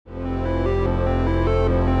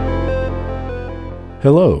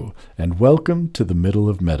Hello, and welcome to The Middle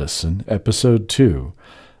of Medicine, Episode 2.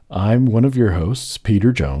 I'm one of your hosts,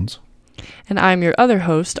 Peter Jones. And I'm your other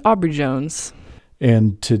host, Aubrey Jones.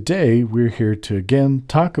 And today we're here to again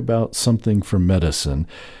talk about something from medicine.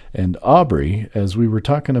 And Aubrey, as we were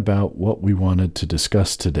talking about what we wanted to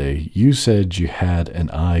discuss today, you said you had an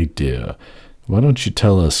idea. Why don't you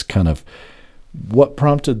tell us kind of what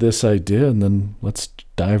prompted this idea, and then let's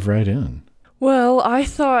dive right in. Well, I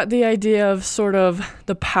thought the idea of sort of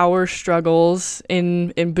the power struggles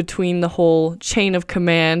in between the whole chain of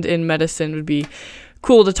command in medicine would be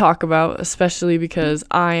cool to talk about, especially because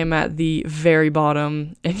I am at the very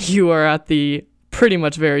bottom and you are at the pretty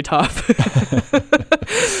much very top.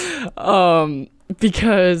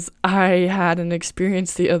 Because I had an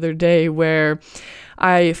experience the other day where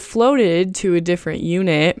I floated to a different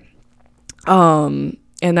unit,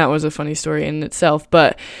 and that was a funny story in itself,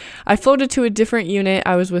 but I floated to a different unit.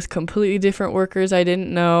 I was with completely different workers I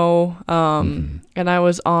didn't know, and I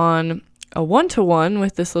was on a one-to-one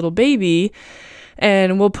with this little baby,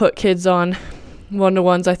 and we'll put kids on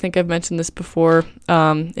one-to-ones. I think I've mentioned this before,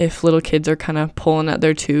 if little kids are kind of pulling at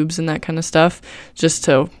their tubes and that kind of stuff, just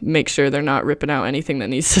to make sure they're not ripping out anything that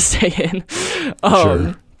needs to stay in.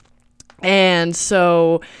 Sure. And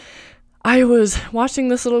so I was watching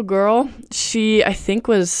this little girl. She, I think,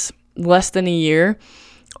 was less than a year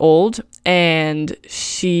old, and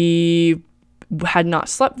she had not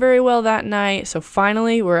slept very well that night. So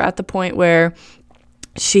finally, we're at the point where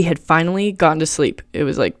she had finally gotten to sleep. It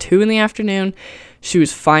was like 2 p.m. She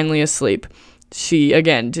was finally asleep. She,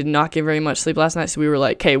 again, did not get very much sleep last night, so we were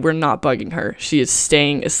like, okay, we're not bugging her. She is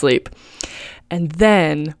staying asleep. And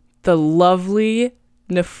then the lovely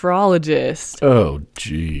nephrologist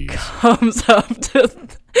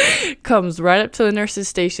comes right up to the nurse's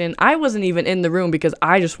station. I wasn't even in the room because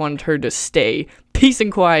I just wanted her to stay peace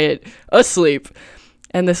and quiet asleep.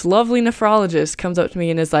 And this lovely nephrologist comes up to me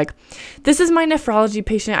and is like, "This is my nephrology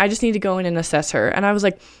patient. I just need to go in and assess her." And I was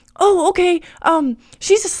like, "Oh, okay.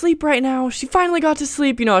 She's asleep right now. She finally got to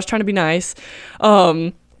sleep." I was trying to be nice.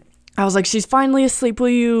 I was like, "She's finally asleep. Will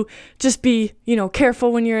you just be,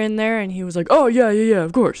 careful when you're in there?" And he was like, "Oh, yeah,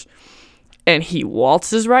 of course." And he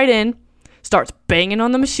waltzes right in, starts banging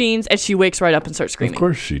on the machines, and she wakes right up and starts screaming. Of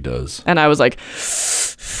course she does. And I was like,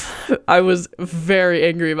 I was very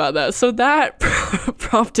angry about that. So that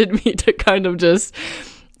prompted me to kind of just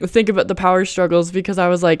think about the power struggles, because I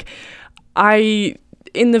was like,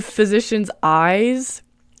 in the physician's eyes,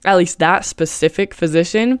 at least that specific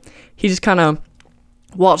physician, he just kind of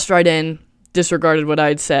waltzed right in, disregarded what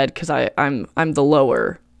I'd said, because I'm the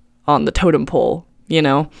lower on the totem pole,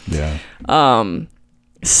 Yeah.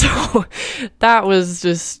 So that was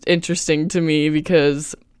just interesting to me,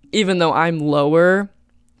 because even though I'm lower,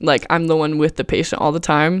 like, I'm the one with the patient all the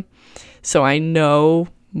time, so I know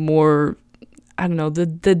more, I don't know, the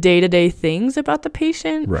day-to-day things about the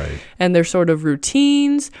patient, right, and their sort of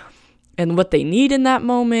routines and what they need in that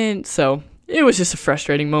moment. So it was just a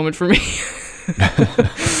frustrating moment for me.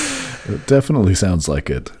 It definitely sounds like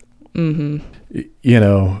it. Mm-hmm.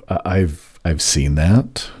 I've seen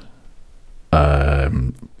that.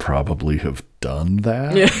 Probably have done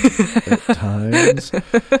that at times.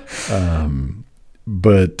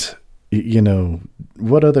 But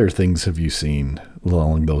what other things have you seen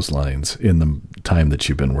along those lines in the time that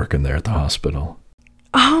you've been working there at the hospital?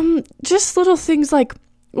 Just little things like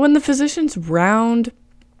when the physician's round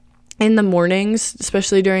in the mornings,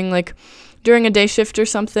 especially during a day shift or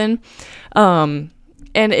something. And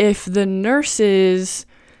if the nurses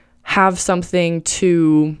have something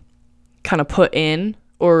to kind of put in,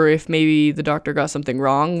 or if maybe the doctor got something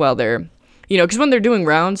wrong while they're, because when they're doing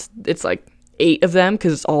rounds, it's like 8 of them,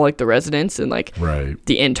 because it's all like the residents and right,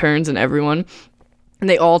 the interns and everyone. And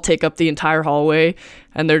they all take up the entire hallway,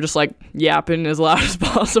 and they're just like yapping as loud as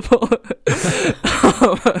possible.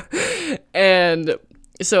 And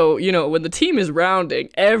so, when the team is rounding,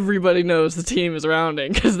 everybody knows the team is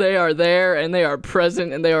rounding, because they are there and they are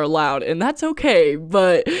present and they are loud, and that's okay.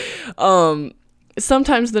 But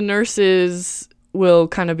sometimes the nurses will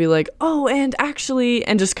kind of be like, "Oh, and actually,"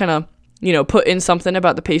 and just kind of, put in something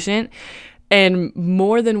about the patient. And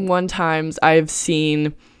more than one times I've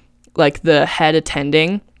seen the head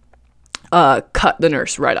attending cut the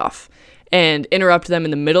nurse right off and interrupt them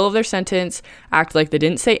in the middle of their sentence, act like they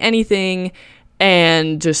didn't say anything,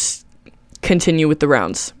 and just continue with the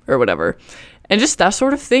rounds or whatever. And just that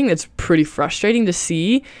sort of thing, that's pretty frustrating to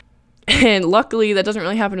see. And luckily that doesn't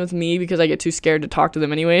really happen with me, because I get too scared to talk to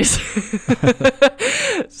them anyways.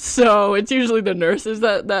 So it's usually the nurses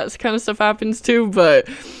that kind of stuff happens to. But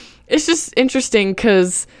it's just interesting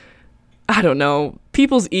because, I don't know,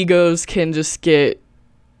 people's egos can just get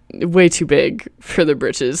way too big for the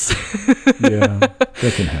britches. Yeah,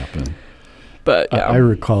 that can happen. But yeah. I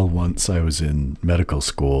recall once I was in medical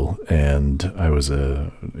school and I was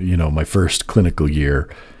my first clinical year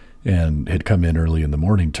and had come in early in the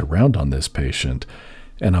morning to round on this patient.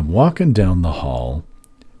 And I'm walking down the hall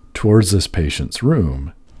towards this patient's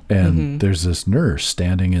room, and there's this nurse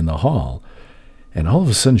standing in the hall. And all of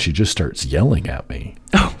a sudden she just starts yelling at me.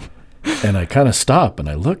 Oh. And I kind of stop and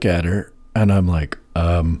I look at her and I'm like,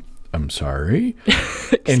 I'm sorry.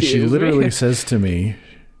 And she literally says to me,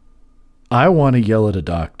 I want to yell at a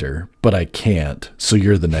doctor, but I can't. So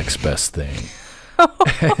you're the next best thing.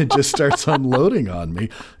 And it just starts unloading on me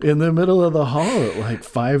in the middle of the hall at like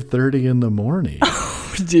 5:30 in the morning.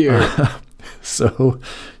 Oh, dear. So,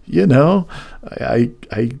 I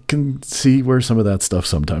can see where some of that stuff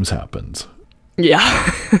sometimes happens.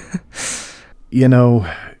 Yeah.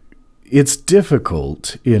 It's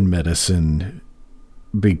difficult in medicine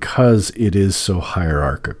because it is so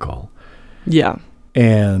hierarchical. Yeah.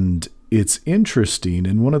 And it's interesting,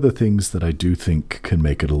 and one of the things that I do think can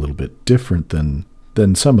make it a little bit different than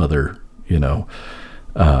some other,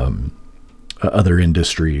 other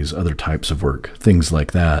industries, other types of work, things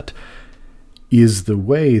like that, is the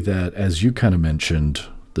way that, as you kind of mentioned,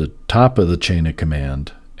 the top of the chain of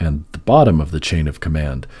command and the bottom of the chain of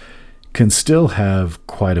command can still have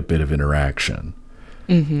quite a bit of interaction.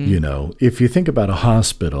 If you think about a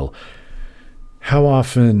hospital, how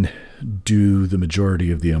often do the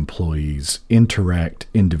majority of the employees interact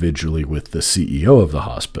individually with the CEO of the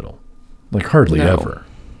hospital? Like hardly ever.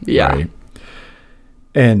 Yeah. Right?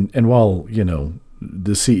 And while,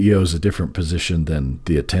 the CEO is a different position than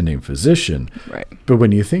the attending physician. Right. But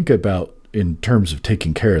when you think about in terms of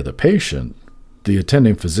taking care of the patient, the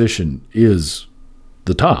attending physician is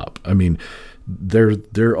the top. I mean,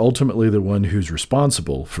 they're ultimately the one who's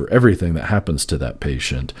responsible for everything that happens to that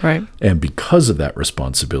patient. Right. And because of that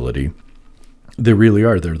responsibility, they're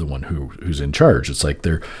the one who's in charge. It's like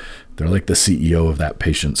they're like the CEO of that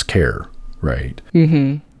patient's care, right?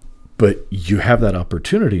 Mm-hmm. But you have that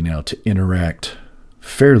opportunity now to interact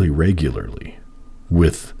fairly regularly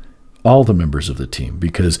with all the members of the team,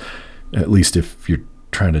 because at least if you're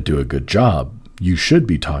trying to do a good job, you should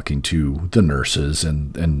be talking to the nurses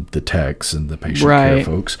and the techs and the patient care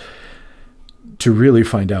folks to really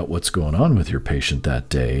find out what's going on with your patient that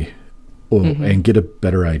day, and get a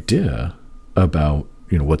better idea about,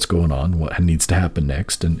 what's going on, what needs to happen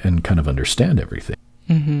next, and kind of understand everything.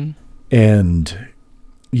 Mm-hmm. And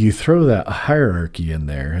you throw that hierarchy in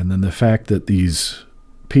there, and then the fact that these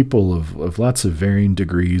people of lots of varying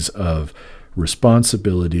degrees of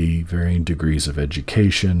responsibility, varying degrees of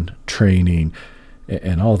education, training,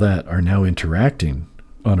 and all that are now interacting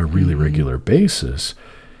on a really regular basis,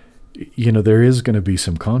 there is going to be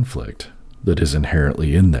some conflict that is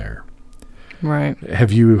inherently in there. Right.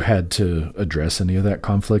 Have you had to address any of that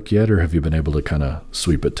conflict yet, or have you been able to kind of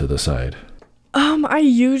sweep it to the side? I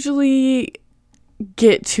usually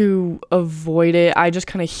get to avoid it. I just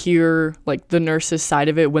kind of hear like the nurse's side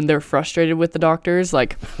of it when they're frustrated with the doctors.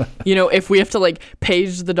 Like, if we have to like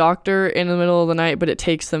page the doctor in the middle of the night, but it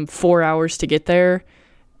takes them 4 hours to get there,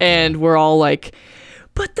 and we're all like,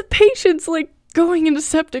 but the patient's like going into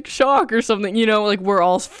septic shock or something, like we're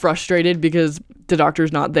all frustrated because the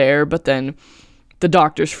doctor's not there, but then the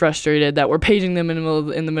doctor's frustrated that we're paging them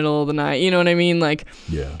in the middle of the night. You know what I mean? Like,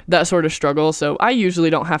 that sort of struggle. So I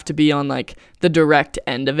usually don't have to be on like the direct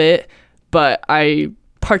end of it, but I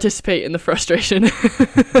participate in the frustration.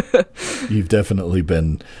 You've definitely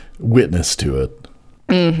been witness to it.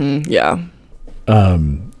 Mm-hmm. Yeah.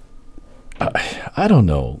 I don't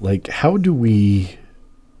know. Like, how do we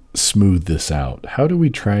smooth this out? How do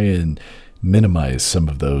we try and minimize some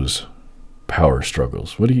of those power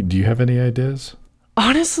struggles? Do you have any ideas?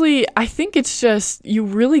 Honestly, I think it's just, you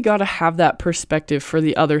really got to have that perspective for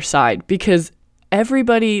the other side, because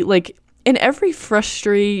everybody, like in every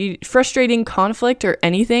frustrating conflict or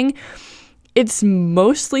anything, it's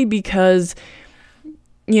mostly because,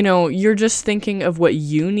 you're just thinking of what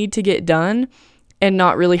you need to get done and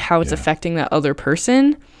not really how it's affecting that other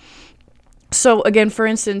person. So again, for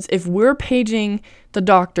instance, if we're paging the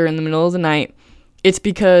doctor in the middle of the night, it's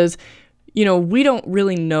because, we don't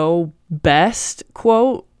really know best,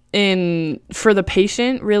 quote, for the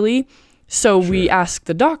patient, really. So we ask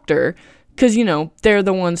the doctor, because, they're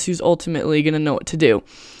the ones who's ultimately going to know what to do.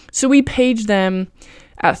 So we page them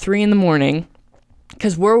at 3 a.m,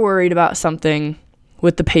 because we're worried about something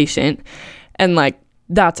with the patient, and like,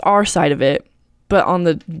 that's our side of it. But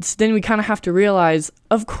then we kind of have to realize,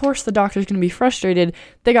 of course, the doctor's going to be frustrated.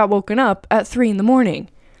 They got woken up at 3 a.m.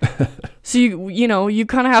 So you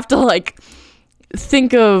kind of have to like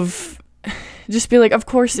think of, just be like, of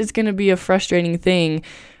course it's going to be a frustrating thing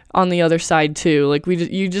on the other side too. Like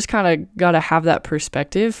you just kind of got to have that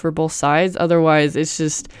perspective for both sides. Otherwise it's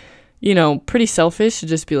just, pretty selfish to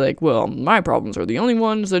just be like, well, my problems are the only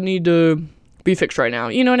ones that need to be fixed right now.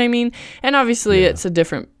 You know what I mean? And obviously it's a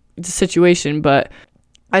different situation, but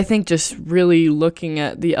I think just really looking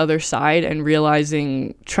at the other side and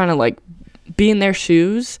realizing, trying to like be in their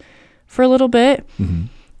shoes for a little bit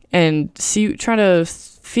and try to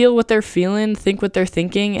feel what they're feeling, think what they're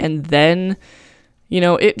thinking, and then,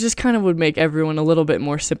 it just kind of would make everyone a little bit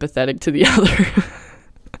more sympathetic to the other.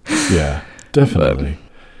 Yeah, definitely.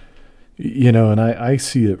 And I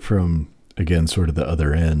see it from, again, sort of the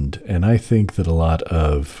other end. And I think that a lot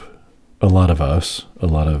of us, a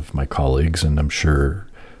lot of my colleagues, and I'm sure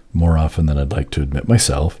more often than I'd like to admit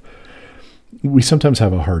myself, we sometimes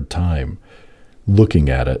have a hard time looking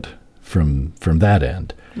at it from that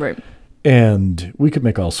end. Right. And we could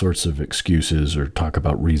make all sorts of excuses or talk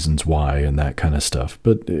about reasons why and that kind of stuff.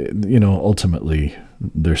 But, ultimately,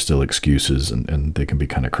 they're still excuses and they can be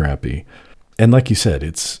kind of crappy. And like you said,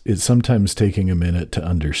 it's sometimes taking a minute to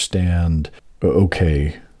understand,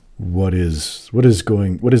 okay, what is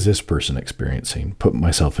this person experiencing? Put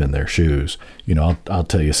myself in their shoes. I'll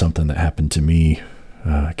tell you something that happened to me.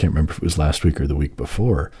 I can't remember if it was last week or the week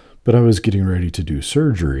before, but I was getting ready to do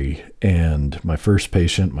surgery, and my first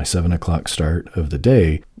patient, my 7:00 start of the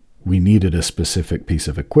day, we needed a specific piece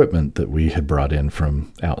of equipment that we had brought in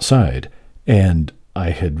from outside. And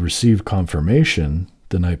I had received confirmation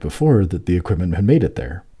the night before that the equipment had made it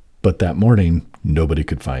there. But that morning, nobody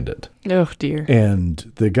could find it. Oh, dear.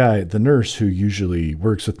 And the nurse who usually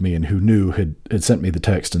works with me and who knew had sent me the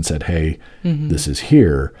text and said, hey, this is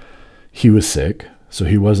here. He was sick, so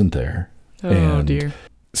he wasn't there. Oh, dear.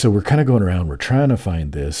 So we're kind of going around. We're trying to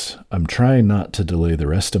find this. I'm trying not to delay the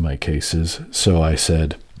rest of my cases. So I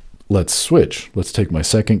said, let's switch. Let's take my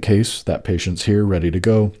second case. That patient's here, ready to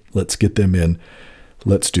go. Let's get them in.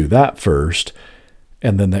 Let's do that first.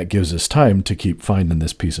 And then that gives us time to keep finding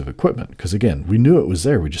this piece of equipment. Because again, we knew it was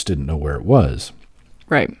there. We just didn't know where it was.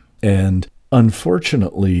 Right. And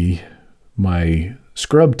unfortunately, my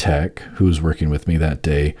scrub tech, who was working with me that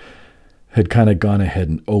day, had kind of gone ahead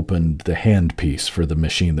and opened the hand piece for the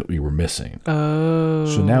machine that we were missing. Oh.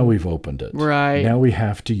 So now we've opened it. Right. Now we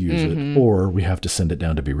have to use it, or we have to send it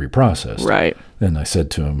down to be reprocessed. Right. And I said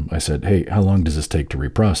to him, hey, how long does this take to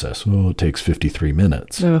reprocess? Oh, it takes 53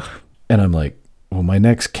 minutes. Ugh. And I'm like, well, my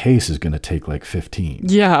next case is going to take like 15.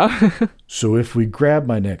 Yeah. So if we grab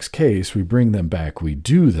my next case, we bring them back, we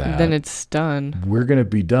do that. Then it's done. We're going to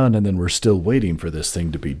be done, and then we're still waiting for this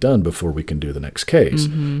thing to be done before we can do the next case.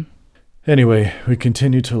 Anyway, we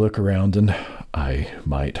continue to look around, and I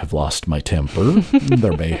might have lost my temper.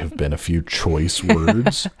 There may have been a few choice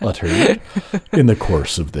words uttered in the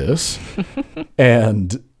course of this.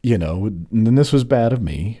 And, and this was bad of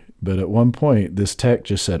me. But at one point, this tech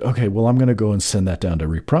just said, okay, well, I'm going to go and send that down to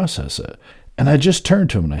reprocess it. And I just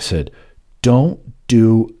turned to him and I said, don't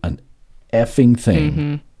do an effing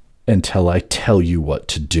thing until I tell you what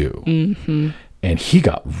to do. And he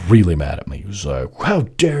got really mad at me. He was like, how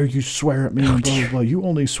dare you swear at me? And blah, blah, blah. You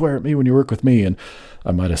only swear at me when you work with me. And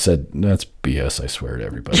I might have said, that's BS. I swear to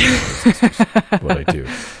everybody. That's what I do.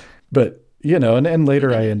 But, and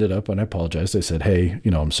later I ended up, and I apologized. I said, hey,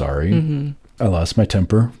 I'm sorry. I lost my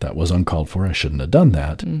temper. That was uncalled for. I shouldn't have done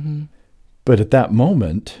that. But at that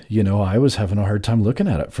moment, I was having a hard time looking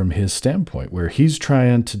at it from his standpoint, where he's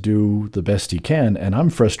trying to do the best he can. And I'm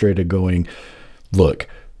frustrated going, look,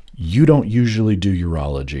 you don't usually do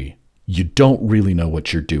urology. You don't really know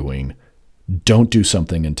what you're doing. Don't do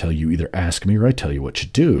something until you either ask me or I tell you what you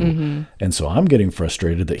do. And so I'm getting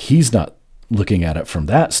frustrated that he's not looking at it from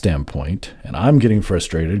that standpoint. And I'm getting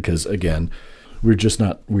frustrated because, again, we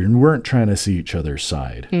weren't trying to see each other's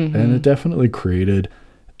side. And it definitely created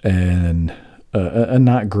a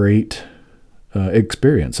not great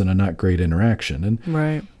experience and a not great interaction. And,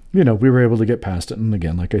 right. We were able to get past it. And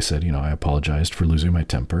again, like I said, I apologized for losing my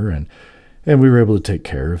temper and we were able to take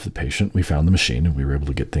care of the patient. We found the machine and we were able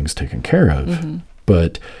to get things taken care of.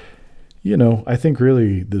 But, I think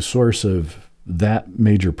really the source of that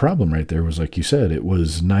major problem right there was, like you said, it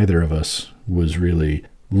was neither of us was really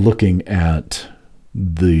looking at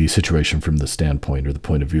the situation from the standpoint or the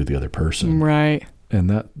point of view of the other person. Right. And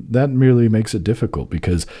that really makes it difficult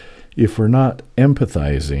because if we're not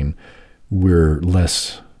empathizing, we're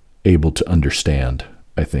less able to understand,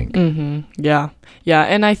 I think. Yeah. Yeah.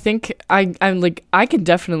 And I think I'm like, I can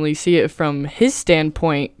definitely see it from his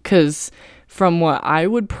standpoint because from what I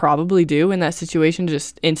would probably do in that situation,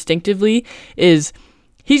 just instinctively, is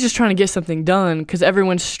he's just trying to get something done because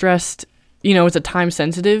everyone's stressed it's a time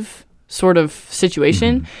sensitive sort of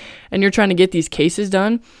situation, and you're trying to get these cases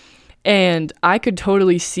done. And I could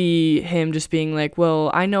totally see him just being like, well,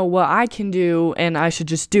 I know what I can do and I should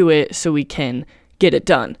just do it so we can get it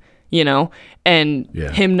done, and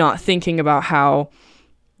him not thinking about how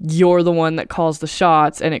you're the one that calls the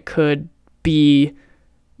shots, and it could be,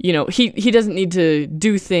 he doesn't need to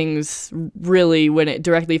do things really when it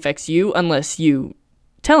directly affects you unless you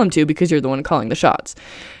tell him to, because you're the one calling the shots.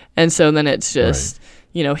 And so then it's just,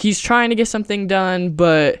 he's trying to get something done,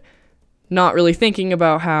 but not really thinking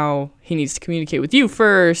about how he needs to communicate with you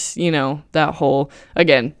first, that whole,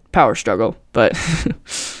 again, power struggle. But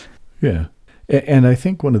yeah. And I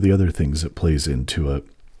think one of the other things that plays into it,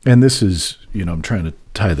 and this is, I'm trying to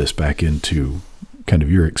tie this back into kind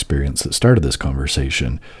of your experience that started this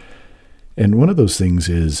conversation. And one of those things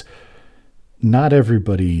is not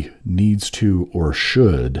everybody needs to or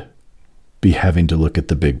should be having to look at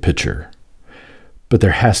the big picture, but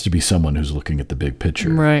there has to be someone who's looking at the big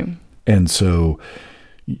picture. Right. And so,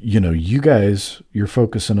 you guys, you're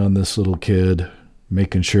focusing on this little kid,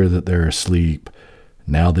 making sure that they're asleep.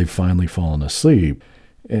 Now they've finally fallen asleep.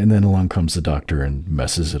 And then along comes the doctor and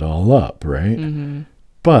messes it all up, right? Mm-hmm.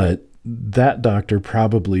 But that doctor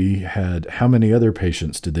probably had, how many other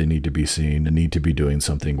patients did they need to be seeing and need to be doing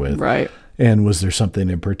something with? Right. And was there something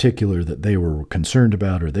in particular that they were concerned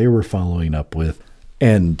about or they were following up with?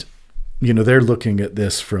 And they're looking at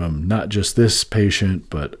this from not just this patient,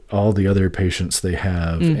 but all the other patients they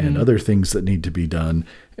have and other things that need to be done.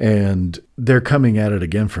 And they're coming at it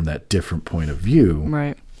again from that different point of view.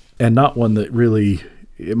 Right. And not one that really,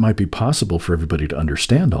 it might be possible for everybody to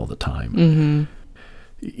understand all the time.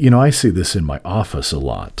 Mm-hmm. I see this in my office a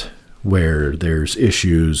lot, where there's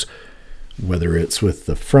issues, whether it's with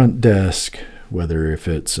the front desk, whether if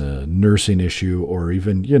it's a nursing issue, or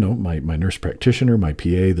even, my nurse practitioner, my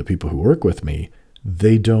PA, the people who work with me,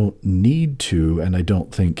 they don't need to, and I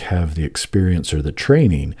don't think have the experience or the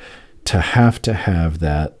training to have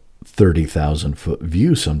that 30,000 foot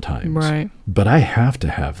view sometimes. Right. But I have to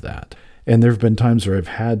have that. And there have been times where I've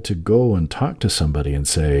had to go and talk to somebody and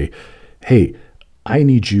say, hey, I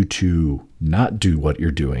need you to not do what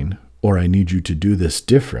you're doing, or I need you to do this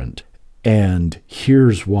different. And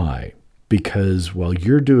here's why. Because while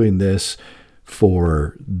you're doing this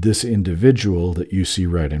for this individual that you see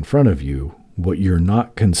right in front of you, what you're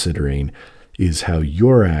not considering is how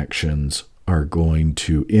your actions are going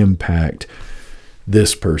to impact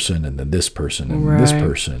this person and then this person and this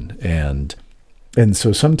person. And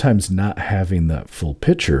so sometimes not having that full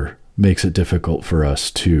picture makes it difficult for us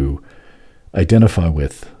to identify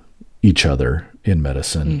with each other in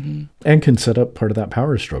medicine, and can set up part of that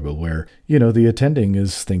power struggle where, the attending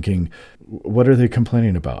is thinking, what are they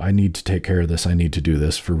complaining about? I need to take care of this. I need to do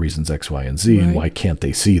this for reasons X, Y, and Z. Right. And why can't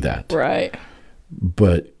they see that? Right.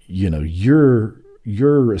 But,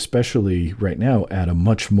 you're especially right now at a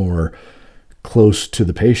much more close to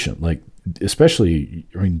the patient. Like, especially,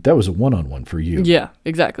 that was a one-on-one for you. Yeah,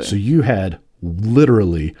 exactly. So you had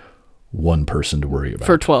literally one person to worry about.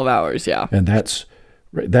 For 12 hours, yeah. And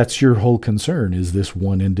that's your whole concern, is this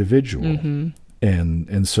one individual. Mm-hmm.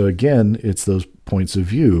 And so again, it's those points of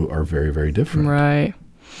view are very, very different. Right.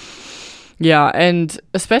 Yeah. And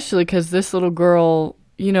especially because this little girl,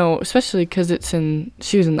 especially because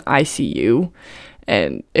she was in the ICU,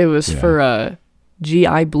 and it was for a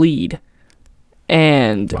GI bleed.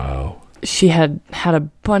 And wow. She had a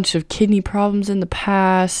bunch of kidney problems in the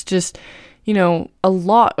past, just, a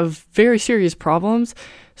lot of very serious problems.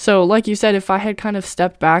 So like you said, if I had kind of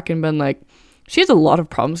stepped back and been like, she has a lot of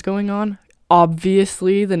problems going on,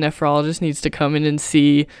 obviously the nephrologist needs to come in and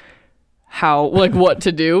see how, what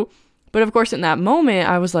to do. But of course, in that moment,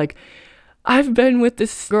 I was like, I've been with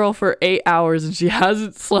this girl for 8 hours and she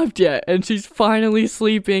hasn't slept yet, and she's finally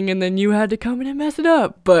sleeping, and then you had to come in and mess it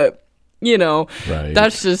up. But, right.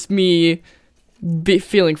 That's just me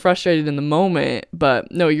feeling frustrated in the moment.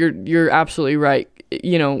 But no, you're absolutely right.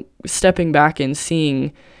 Stepping back and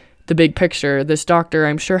seeing the big picture. This doctor,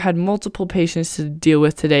 I'm sure, had multiple patients to deal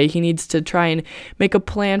with today. He needs to try and make a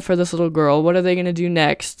plan for this little girl. What are they going to do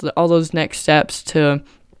next? All those next steps to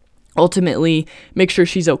ultimately make sure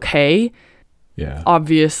she's okay. Yeah.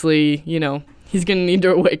 Obviously, he's going to need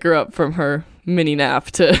to wake her up from her mini nap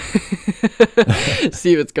to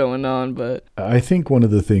see what's going on. But I think one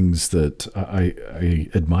of the things that I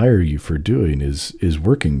admire you for doing is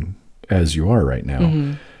working as you are right now.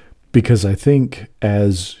 Mm-hmm. Because I think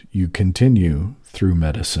as you continue through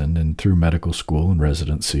medicine and through medical school and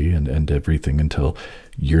residency and everything until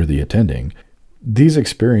you're the attending, these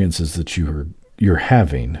experiences that you're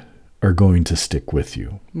having are going to stick with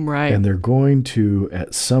you. Right. And they're going to,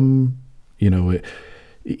 at some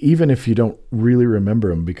Even if you don't really remember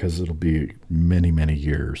them, because it'll be many, many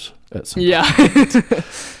years at some point.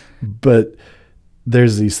 But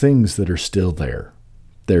there's these things that are still there.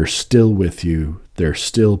 They're still with you. They're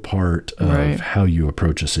still part of how you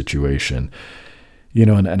approach a situation.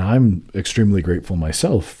 And I'm extremely grateful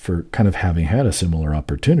myself for kind of having had a similar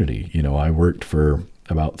opportunity. I worked for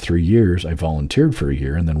about 3 years. I volunteered for a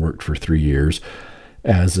year and then worked for 3 years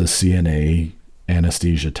as a CNA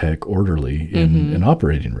anesthesia tech orderly in an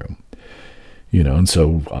operating room. And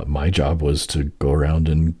so my job was to go around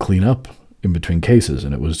and clean up in between cases,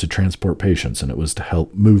 and it was to transport patients, and it was to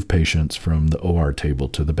help move patients from the OR table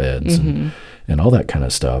to the beds and all that kind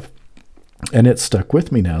of stuff. And it stuck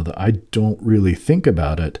with me now that I don't really think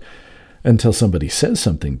about it until somebody says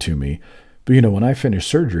something to me. But, when I finish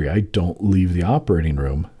surgery, I don't leave the operating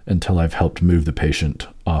room until I've helped move the patient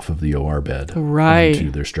off of the OR bed onto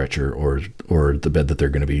their stretcher or the bed that they're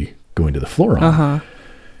going to be going to the floor on.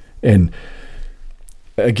 And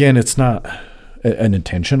again, it's not an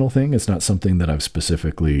intentional thing. It's not something that I've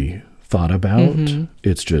specifically thought about.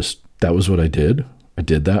 It's just, that was what I did. I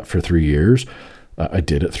did that for 3 years. I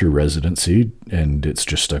did it through residency, and it's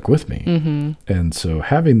just stuck with me. And so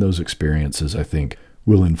having those experiences, I think,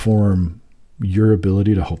 will inform your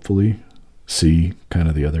ability to hopefully see kind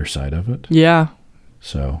of the other side of it. Yeah.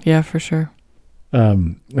 So. Yeah, for sure.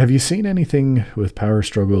 Have you seen anything with power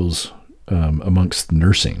struggles amongst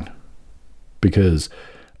nursing? Because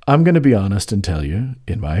I'm going to be honest and tell you,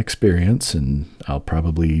 in my experience, and I'll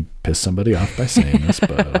probably piss somebody off by saying this,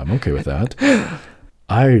 but I'm okay with that.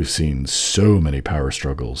 I've seen so many power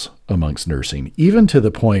struggles amongst nursing, even to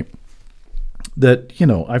the point that,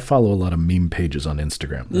 I follow a lot of meme pages on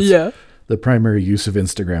Instagram. The primary use of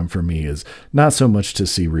Instagram for me is not so much to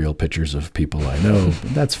see real pictures of people I know,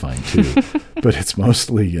 but that's fine too. But it's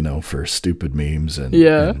mostly, for stupid memes and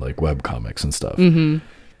like webcomics and stuff.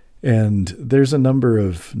 And there's a number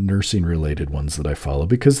of nursing related ones that I follow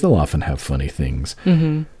because they'll often have funny things.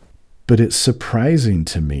 But it's surprising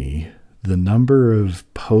to me the number of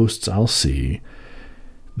posts I'll see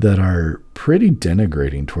that are pretty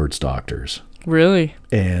denigrating towards doctors. Really?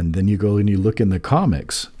 And then you go and you look in the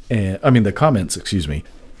comments, and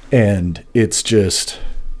it's just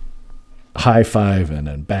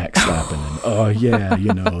high-fiving and backslapping and, oh yeah,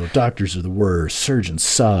 doctors are the worst, surgeons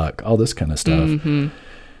suck, all this kind of stuff.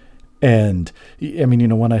 And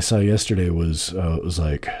one I saw yesterday was, it was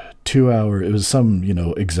like 2 hours, it was some,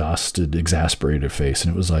 exhausted, exasperated face.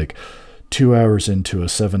 And it was like 2 hours into a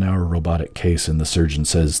 7-hour robotic case, and the surgeon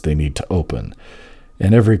says they need to open.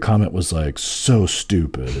 And every comment was like, so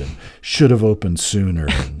stupid, and should have opened sooner,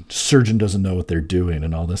 and surgeon doesn't know what they're doing,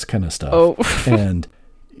 and all this kind of stuff. And,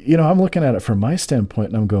 I'm looking at it from my standpoint,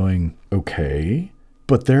 and I'm going, okay,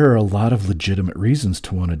 but there are a lot of legitimate reasons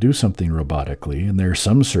to want to do something robotically. And there are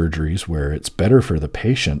some surgeries where it's better for the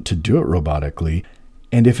patient to do it robotically.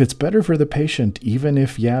 And if it's better for the patient, even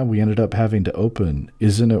if, we ended up having to open,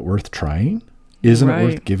 isn't it worth trying? Isn't it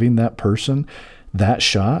worth giving that person that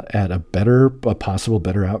shot at a possible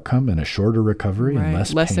better outcome and a shorter recovery and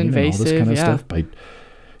less pain invasive, and all this kind of stuff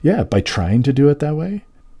by trying to do it that way?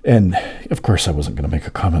 And of course I wasn't going to make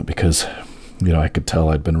a comment because, I could tell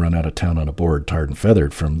I'd been run out of town on a board, tarred and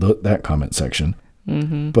feathered from that comment section.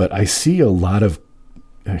 But I see a lot of,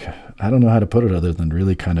 I don't know how to put it other than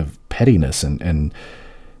really kind of pettiness and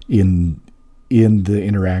in the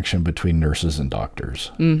interaction between nurses and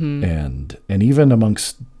doctors, and even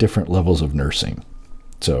amongst different levels of nursing.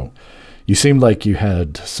 So you seemed like you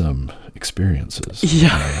had some experiences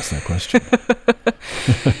when I asked that question.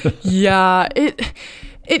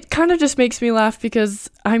 It kind of just makes me laugh because,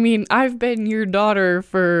 I've been your daughter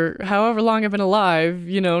for however long I've been alive,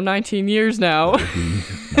 19 years now.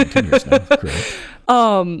 19 years now,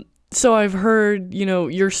 correct. So I've heard,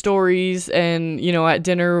 your stories and, at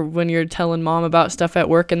dinner when you're telling mom about stuff at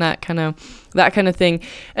work and that kind of thing.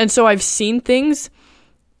 And so I've seen things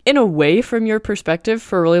in a way from your perspective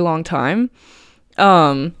for a really long time.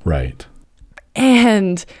 Right.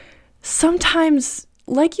 And sometimes,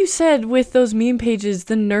 like you said, with those meme pages,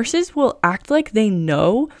 the nurses will act like they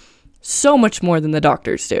know so much more than the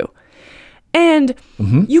doctors do. And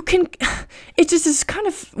it just is kind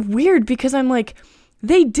of weird because I'm like,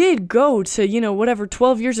 they did go to,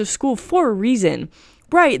 12 years of school for a reason.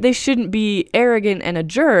 Right, they shouldn't be arrogant and a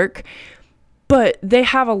jerk, but they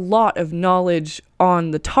have a lot of knowledge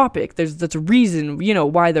on the topic. That's a reason,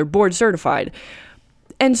 why they're board certified.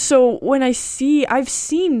 And so when I've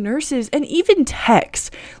seen nurses and even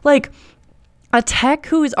techs, like a tech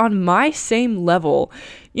who is on my same level,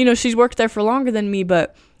 she's worked there for longer than me,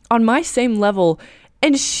 but on my same level,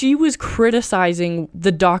 And she was criticizing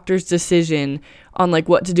the doctor's decision on like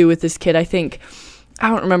what to do with this kid. I think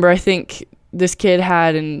this kid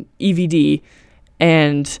had an EVD,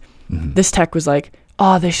 and this tech was like,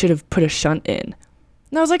 oh, they should have put a shunt in.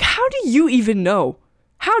 And I was like, how do you even know?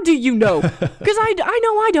 How do you know? Because I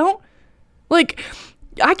know I don't. Like,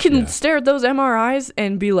 I can stare at those MRIs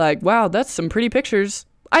and be like, wow, that's some pretty pictures.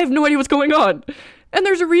 I have no idea what's going on. And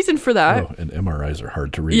there's a reason for that. Oh, and MRIs are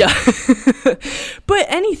hard to read. Yeah. But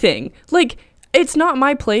anything. Like, it's not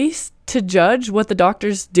my place to judge what the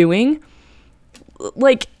doctor's doing.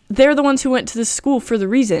 Like, they're the ones who went to the school for the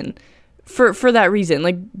reason. For that reason.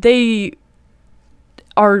 Like, they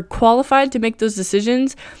are qualified to make those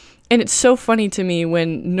decisions. And it's so funny to me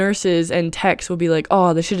when nurses and techs will be like,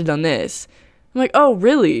 oh, they should have done this. I'm like, oh,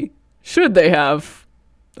 really? Should they have?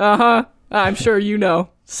 Uh-huh. I'm sure you know.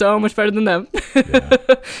 So much better than them. Yeah.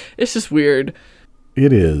 It's just weird.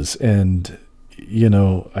 It is. And,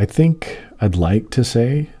 I think I'd like to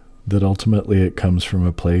say that ultimately it comes from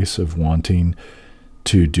a place of wanting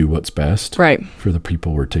to do what's best for the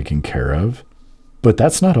people we're taking care of. But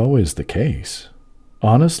that's not always the case.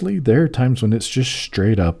 Honestly, there are times when it's just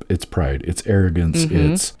straight up, it's pride, it's arrogance,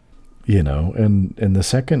 it's, and the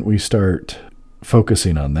second we start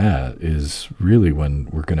focusing on that is really when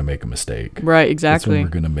we're going to make a mistake. Right, exactly. It's when we're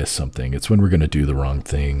going to miss something. It's when we're going to do the wrong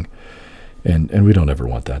thing. And we don't ever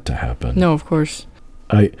want that to happen. No, of course.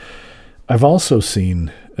 I've also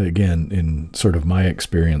seen, again, in sort of my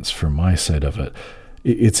experience from my side of it,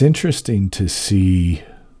 it's interesting to see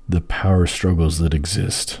the power struggles that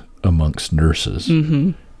exist amongst nurses,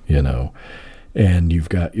 and you've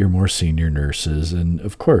got your more senior nurses, and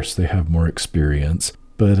of course they have more experience.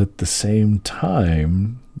 But at the same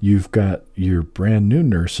time, you've got your brand new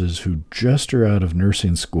nurses who just are out of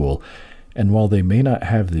nursing school. And while they may not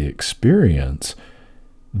have the experience,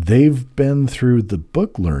 they've been through the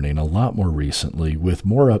book learning a lot more recently with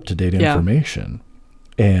more up-to-date information.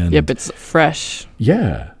 And it's fresh.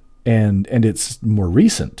 Yeah. And it's more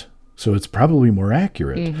recent. So it's probably more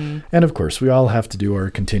accurate. And of course, we all have to do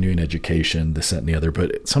our continuing education, this, that, and the other.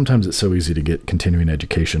 But sometimes it's so easy to get continuing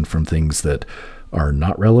education from things that are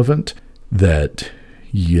not relevant that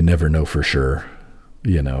you never know for sure,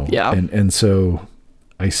 Yeah. And so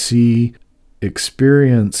I see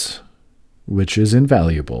experience, which is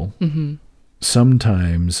invaluable,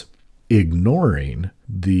 sometimes ignoring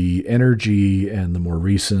the energy and the more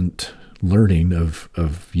recent learning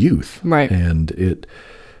of youth. Right. And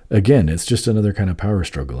it's just another kind of power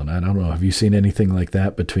struggle. And I don't know, have you seen anything like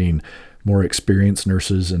that between more experienced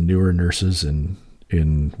nurses and newer nurses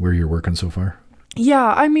in where you're working so far?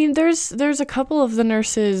 Yeah, I mean, there's a couple of the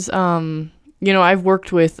nurses, I've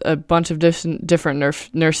worked with a bunch of different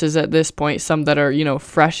nurses at this point, some that are,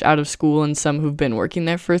 fresh out of school and some who've been working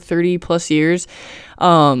there for 30 plus years.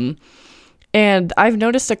 And I've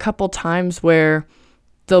noticed a couple times where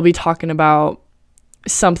they'll be talking about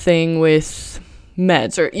something with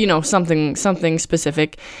meds or, something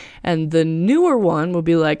specific. And the newer one will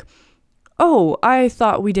be like, oh, I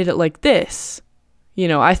thought we did it like this.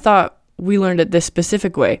 I thought we learned it this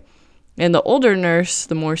specific way. And the older nurse,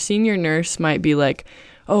 the more senior nurse might be like,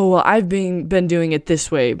 oh, well, I've been doing it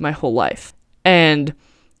this way my whole life. And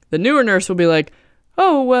the newer nurse will be like,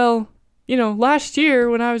 oh, well, last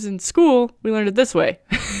year when I was in school, we learned it this way.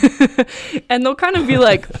 And they'll kind of be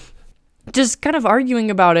like, just kind of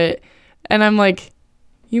arguing about it. And I'm like,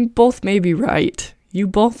 you both may be right.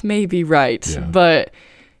 Yeah. But,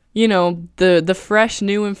 the fresh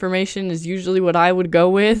new information is usually what I would go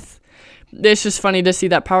with. It's just funny to see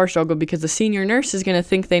that power struggle because the senior nurse is going to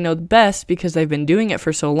think they know the best because they've been doing it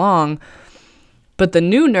for so long. But the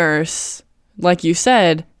new nurse, like you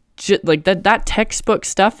said, like that textbook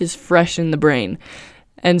stuff is fresh in the brain.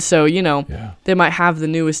 And so, they might have the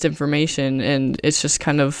newest information, and it's just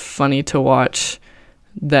kind of funny to watch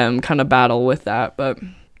them kind of battle with that. But,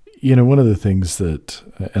 one of the things that,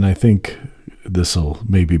 and I think this will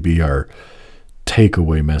maybe be our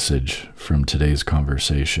takeaway message from today's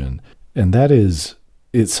conversation, and that is,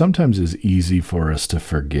 it sometimes is easy for us to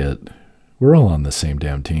forget we're all on the same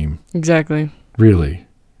damn team. Exactly. Really,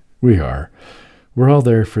 we are. We're all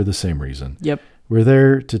there for the same reason. Yep. We're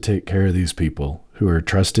there to take care of these people who are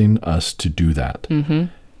trusting us to do that.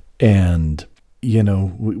 And,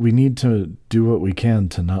 we need to do what we can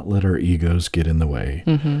to not let our egos get in the way,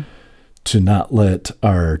 to not let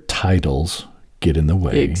our titles get in the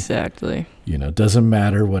way. Exactly. Doesn't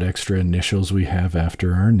matter what extra initials we have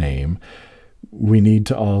after our name. We need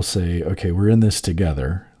to all say, okay, we're in this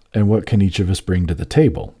together, and what can each of us bring to the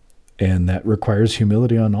table? And that requires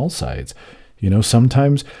humility on all sides.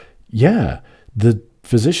 Sometimes, the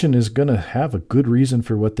physician is going to have a good reason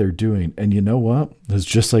for what they're doing. And you know what? It's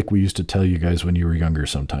just like we used to tell you guys when you were younger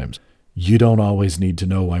sometimes. You don't always need to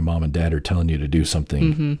know why mom and dad are telling you to do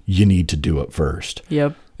something. You need to do it first.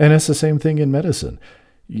 Yep. And it's the same thing in medicine.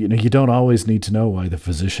 You know, you don't always need to know why the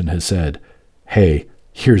physician has said, hey,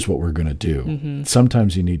 here's what we're going to do.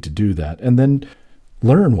 Sometimes you need to do that and then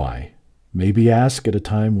learn why. Maybe ask at a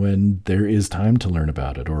time when there is time to learn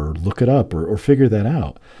about it, or look it up, or figure that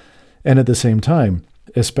out. And at the same time,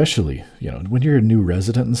 especially, when you're a new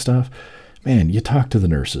resident and stuff, man, you talk to the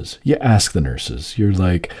nurses, you ask the nurses, you're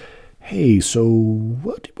like, hey, so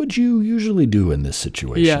what would you usually do in this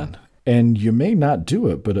situation? Yeah. And you may not do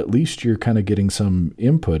it, but at least you're kind of getting some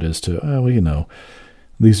input as to,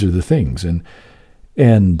 these are the things.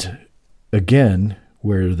 And again,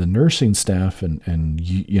 where the nursing staff and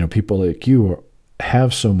people like you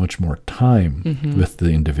have so much more time with the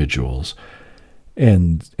individuals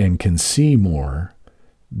and can see more,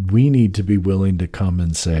 we need to be willing to come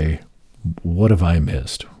and say, what have I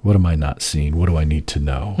missed? What am I not seeing? What do I need to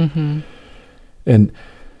know? And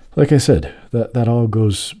like I said, that all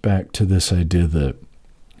goes back to this idea that,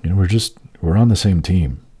 we're on the same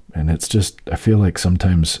team. And it's just, I feel like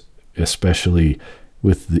sometimes, especially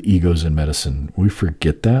with the egos in medicine, we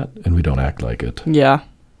forget that and we don't act like it. Yeah,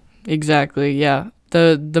 exactly. Yeah.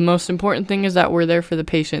 The most important thing is that we're there for the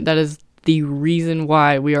patient. That is the reason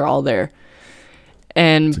why we are all there.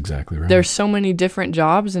 And that's exactly right. There's so many different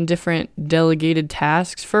jobs and different delegated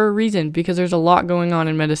tasks for a reason, because there's a lot going on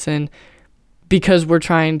in medicine, because we're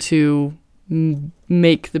trying to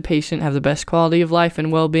make the patient have the best quality of life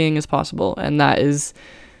and well-being as possible. And that is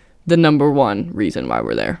the number one reason why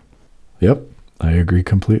we're there. Yep. I agree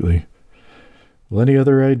completely. Well, any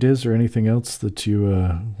other ideas or anything else that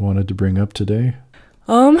you wanted to bring up today?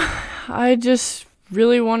 I just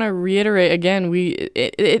really want to reiterate again,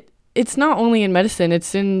 it's not only in medicine,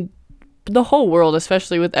 it's in the whole world,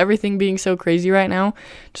 especially with everything being so crazy right now.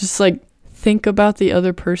 Just like think about the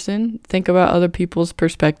other person, think about other people's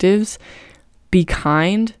perspectives, be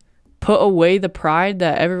kind, put away the pride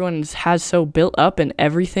that everyone has so built up in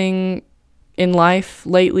everything in life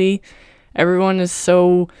lately. Everyone is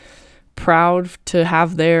so proud to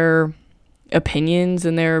have their opinions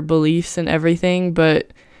and their beliefs and everything,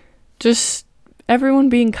 but just everyone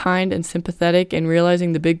being kind and sympathetic and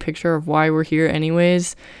realizing the big picture of why we're here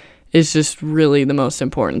anyways is just really the most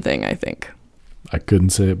important thing, I think. I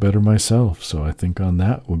couldn't say it better myself. So I think on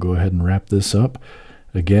that, we'll go ahead and wrap this up.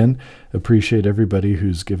 Again, appreciate everybody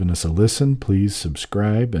who's given us a listen. Please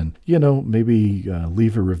subscribe and, maybe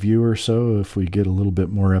leave a review or so if we get a little bit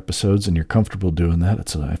more episodes and you're comfortable doing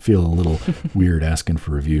that. I feel a little weird asking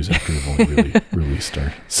for reviews after we've only really released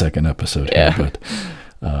our second episode here. But,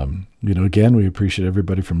 again, we appreciate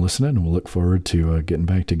everybody from listening, and we'll look forward to getting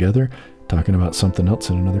back together, talking about something else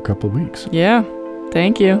in another couple of weeks. Yeah.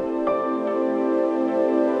 Thank you.